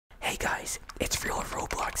guys, it's real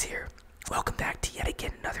Roblox here. Welcome back to yet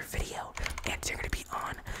again another video, and they're gonna be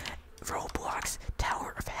on Roblox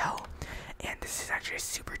Tower of Hell. And this is actually a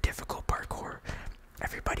super difficult parkour.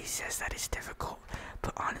 Everybody says that it's difficult,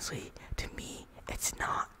 but honestly, to me, it's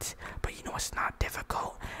not. But you know what's not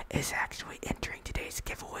difficult is actually entering today's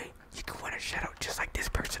giveaway. You can win a shout out just like this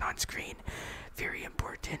person on screen. Very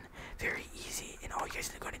important, very easy, and all you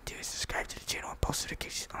guys are going to do is subscribe to the channel and post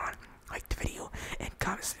notifications on, like the video, and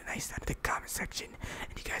comment something nice down in the comment section,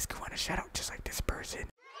 and you guys can win a shout out just like this person.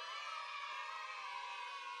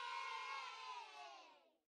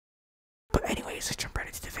 But anyways, let's jump right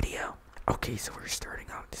into the video. Okay, so we're starting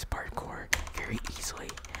out this parkour very easily.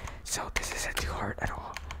 So this isn't too hard at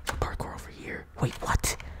all. So parkour over here. Wait,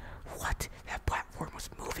 what? What? That platform was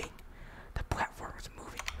moving. The platform was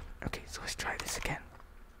moving. Okay, so let's try this again.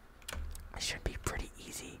 It should be pretty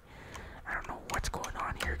easy. I don't know what's going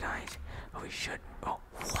on here, guys. But we should. Oh,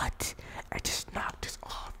 what? I just knocked this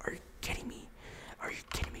off. Are you kidding me? Are you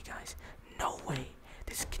kidding me, guys? No way.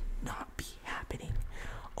 This cannot be happening.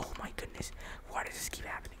 Oh my goodness. Why does this keep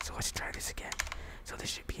happening? So let's try this again. So this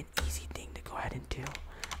should be an easy thing to go ahead and do.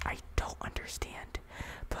 I don't understand,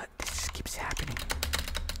 but this just keeps happening.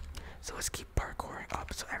 So let's keep parkouring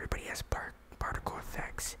up so everybody has particle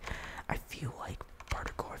effects. I feel like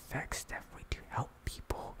particle effects definitely do help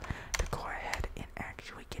people to go ahead and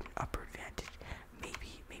actually get an upper advantage.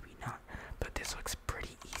 Maybe not, but this looks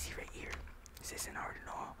pretty easy right here. This isn't hard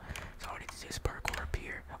at all. So all I need to do is parkour up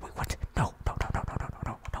here. Wait, what? No. All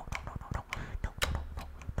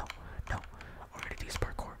we're gonna do is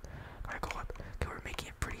parkour. Gotta go up. Okay, we're making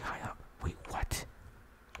it pretty high up. Wait, what?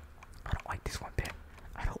 I don't like this one bit.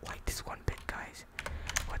 I don't like this one bit, guys.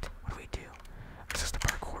 What do we do? Is this the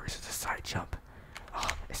parkour? Is this a side jump? Oh,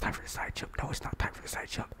 it's time for the side jump. No, it's not time for the side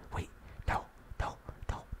jump. Wait, no.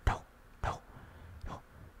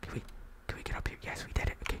 Can we get up here? Yes, we did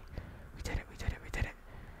it. Okay, we did it.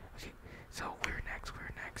 Okay, so we're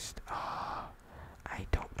next. I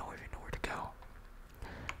don't even know where to go.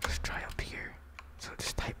 Let's try up here. So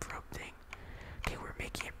this tightrope thing. Okay, we're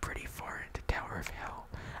making it pretty far into Tower of Hell.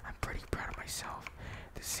 I'm pretty proud of myself.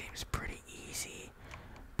 This seems pretty easy,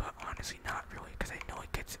 but honestly not really, because I know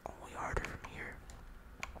it gets only harder from here.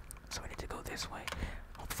 So I need to go this way.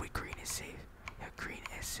 Hopefully green is safe. Yeah, green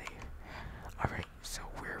is safe. Alright, so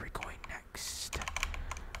where are we going next?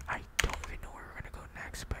 I don't even know where we're gonna go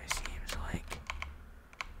next, but it seems like...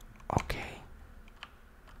 Okay.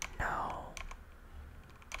 No,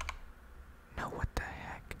 what the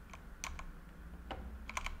heck?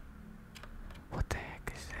 What the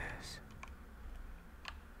heck is this?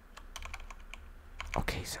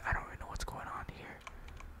 Okay, so I don't even know what's going on here.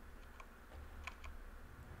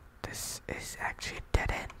 This is actually a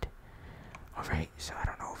dead end. Alright, so I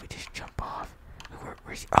don't know if we just jump off.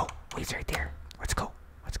 Where's he? Oh, wait, he's right there. Let's go.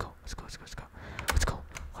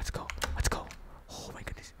 Oh my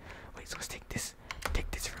goodness. Wait, so let's take this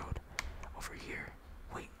road over here.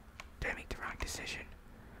 Wait, did I make the wrong decision?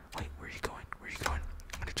 Wait, where are you going?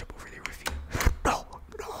 I'm gonna jump over there with you. No.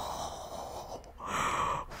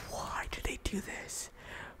 Why did they do this?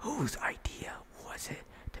 Whose idea was it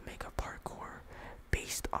to make a parkour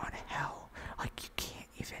based on hell? Like, you can't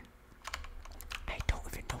even... I don't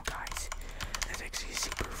even know, guys. That's actually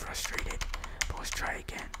super frustrated. But let's try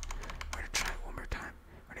again. We're gonna try it one more time.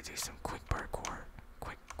 We're gonna do some quick parkour.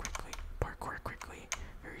 Quickly.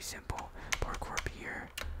 Very simple. Parkour up here.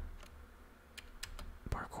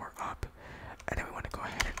 Parkour up. And then we want to go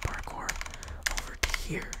ahead and parkour over to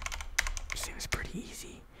here. Seems pretty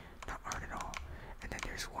easy. Not hard at all. And then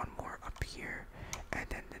there's one more up here. And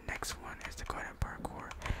then the next one is to go ahead and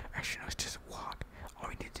parkour. Actually, no, it's just walk. All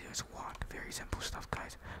we need to do is walk. Very simple stuff,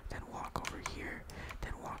 guys. Then walk over here.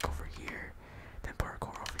 Then walk over here. Then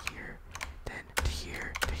parkour over here. Then to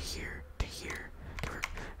here.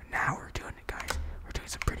 Now we're doing it, guys. We're doing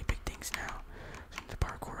some pretty big things now. So the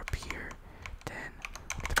parkour up here. Then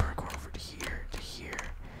the parkour over to here.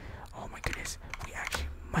 Oh my goodness. We actually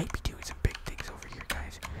might be doing some big things over here,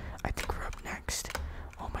 guys. I think we're up next.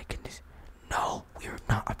 Oh my goodness. No, we are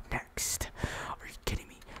not up next. Are you kidding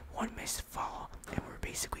me? One missed fall and we're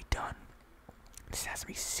basically done. This has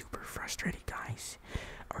me super frustrated, guys.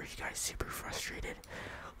 Are you guys super frustrated?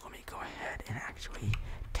 Let me go ahead and actually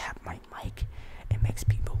tap my mic. It makes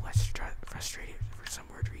people less frustrated for some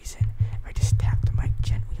weird reason. If I just tap the mic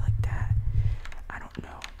gently like that, I don't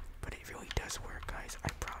know, but it really does work, guys. I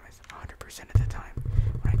promise, 100% of the time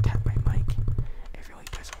when I tap my mic, it really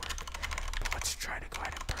does work. But let's try to go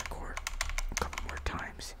ahead and parkour a couple more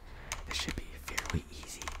times. This should be fairly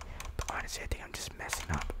easy, but honestly, I think I'm just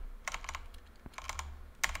messing up.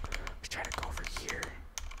 Let's try to go over here.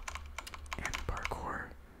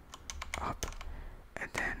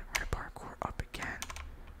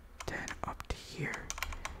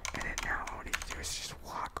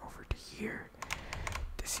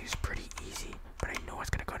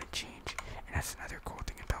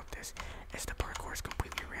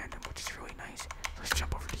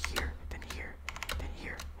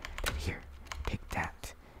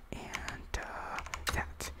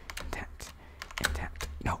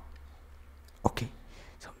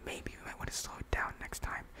 So maybe we might want to slow it down next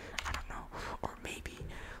time. I don't know. Or maybe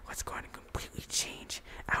let's go ahead and completely change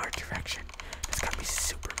our direction. This got me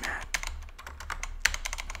super mad.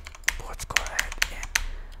 But let's go ahead and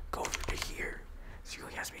go over to here. This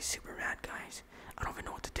really has me super mad, guys. I don't even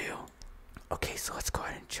know what to do. Okay, so let's go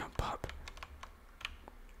ahead and jump up.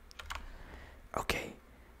 Okay,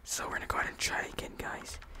 so we're gonna go ahead and try again,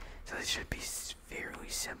 guys. So this should be fairly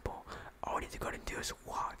simple. All we need to go ahead and do is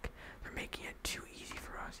walk. They're making it too easy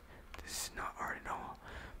for us. This is not hard at all.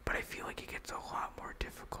 But I feel like it gets a lot more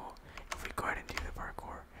difficult if we go ahead and do the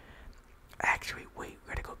parkour. Actually, wait, we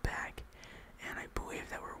gotta go back. And I believe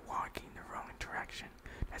that we're walking the wrong direction.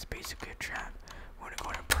 That's basically a trap. We're gonna go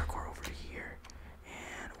ahead and parkour over to here.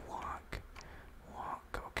 And walk.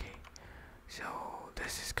 Okay. So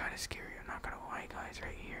this is kind of scary. I'm not gonna lie, guys.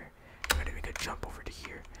 Right here, I'm gonna make a jump over to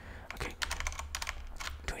here. Okay,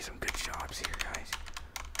 doing some good jobs here, guys.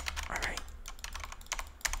 All right.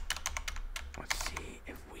 Let's see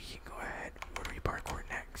if we can go ahead. Where do we parkour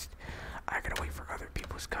next? I gotta wait for other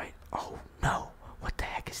people's guide. Oh no! What the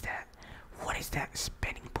heck is that? What is that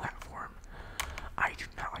spinning platform? I do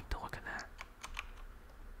not like the look of that.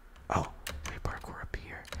 Oh, we parkour up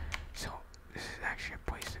here. So this is actually a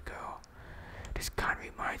place to go. This kind of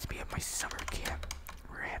reminds me of my summer camp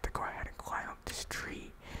where I had to go ahead and climb up this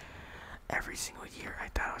tree. Every single year I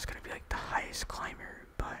thought I was going to be like the highest climber,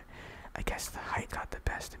 but I guess the height got the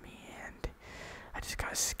best of me and I just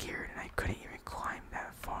got scared and I couldn't even climb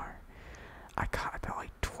that far. I got about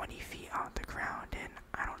like 20 feet off the ground and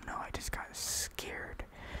I don't know, I just got scared.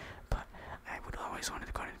 But I would always want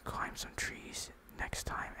to go ahead and climb some trees next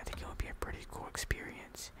time. I think it would be a pretty cool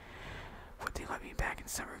experience. Would they let me back in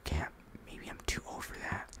summer camp? Maybe I'm too old for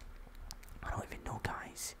that. I don't even know,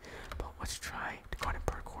 guys. But let's try to go ahead and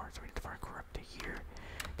parkour. So we need to parkour up to here.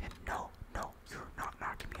 Then no, you're not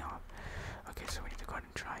knocking me off. Okay, so we need to go ahead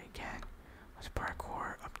and try again. Let's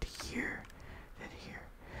parkour up to here, then here.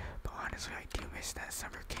 But honestly, I do miss that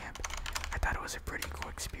summer camp. I thought it was a pretty cool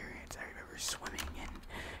experience. I remember swimming and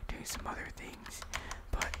doing some other things.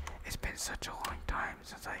 But it's been such a long time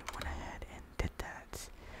since I went ahead and did that.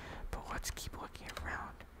 But let's keep looking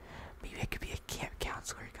around. Maybe I could be a camp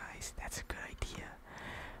counselor, guys. That's a good idea.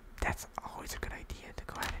 That's always a good idea to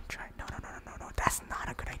go ahead and try. No. That's not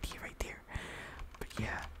a good idea right there. But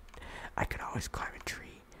yeah, I could always climb a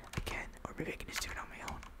tree again. Or maybe I can just do it on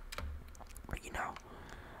my own. But you know,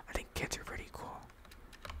 I think kids are pretty cool.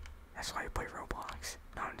 That's why I play Roblox.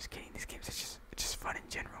 No, I'm just kidding. These games, it's just fun in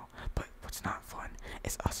general. But what's not fun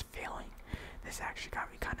is us failing. This actually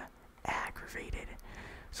got me kind of aggravated.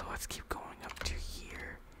 So let's keep going up to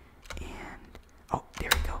here. And oh, there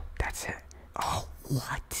we go. That's it. Oh,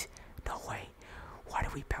 what? No way. Why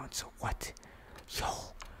did we bounce? So what? Yo,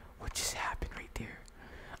 what just happened right there?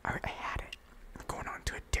 Alright, I had it. I'm going on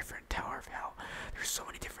to a different tower of hell. There's so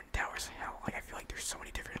many different towers of hell. Like I feel like there's so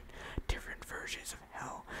many different versions of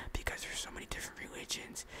hell because there's so many different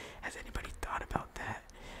religions. Has anybody thought about that?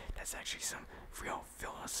 That's actually some real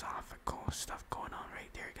philosophical stuff going on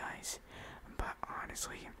right there, guys. But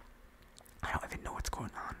honestly, I don't even know what's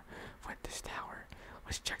going on with this tower.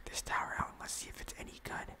 Let's check this tower out and let's see if it's any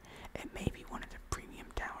good. It may be one of the premium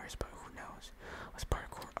towers, but who knows? Let's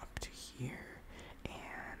parkour up to here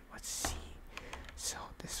and let's see. So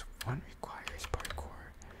this one requires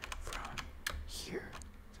parkour from here,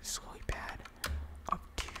 this lily pad, up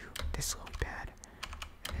to this lily pad,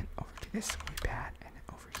 and then over to this lily pad, and then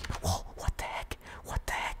over here. Whoa, what the heck? What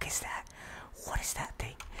the heck is that? What is that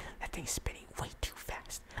thing? That thing's spinning way too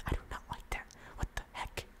fast. I do not like that. What the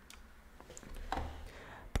heck?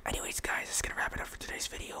 But anyways, guys, that's gonna wrap it up for today's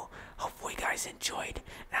video. Hopefully you guys enjoyed,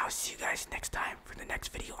 and I'll see you guys next time for the next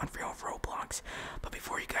video on Real Roblox. But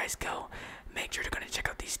before you guys go, make sure to go and check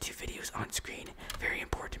out these two videos on screen. Very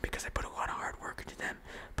important because I put a lot of hard work into them.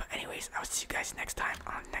 But anyways, I'll see you guys next time.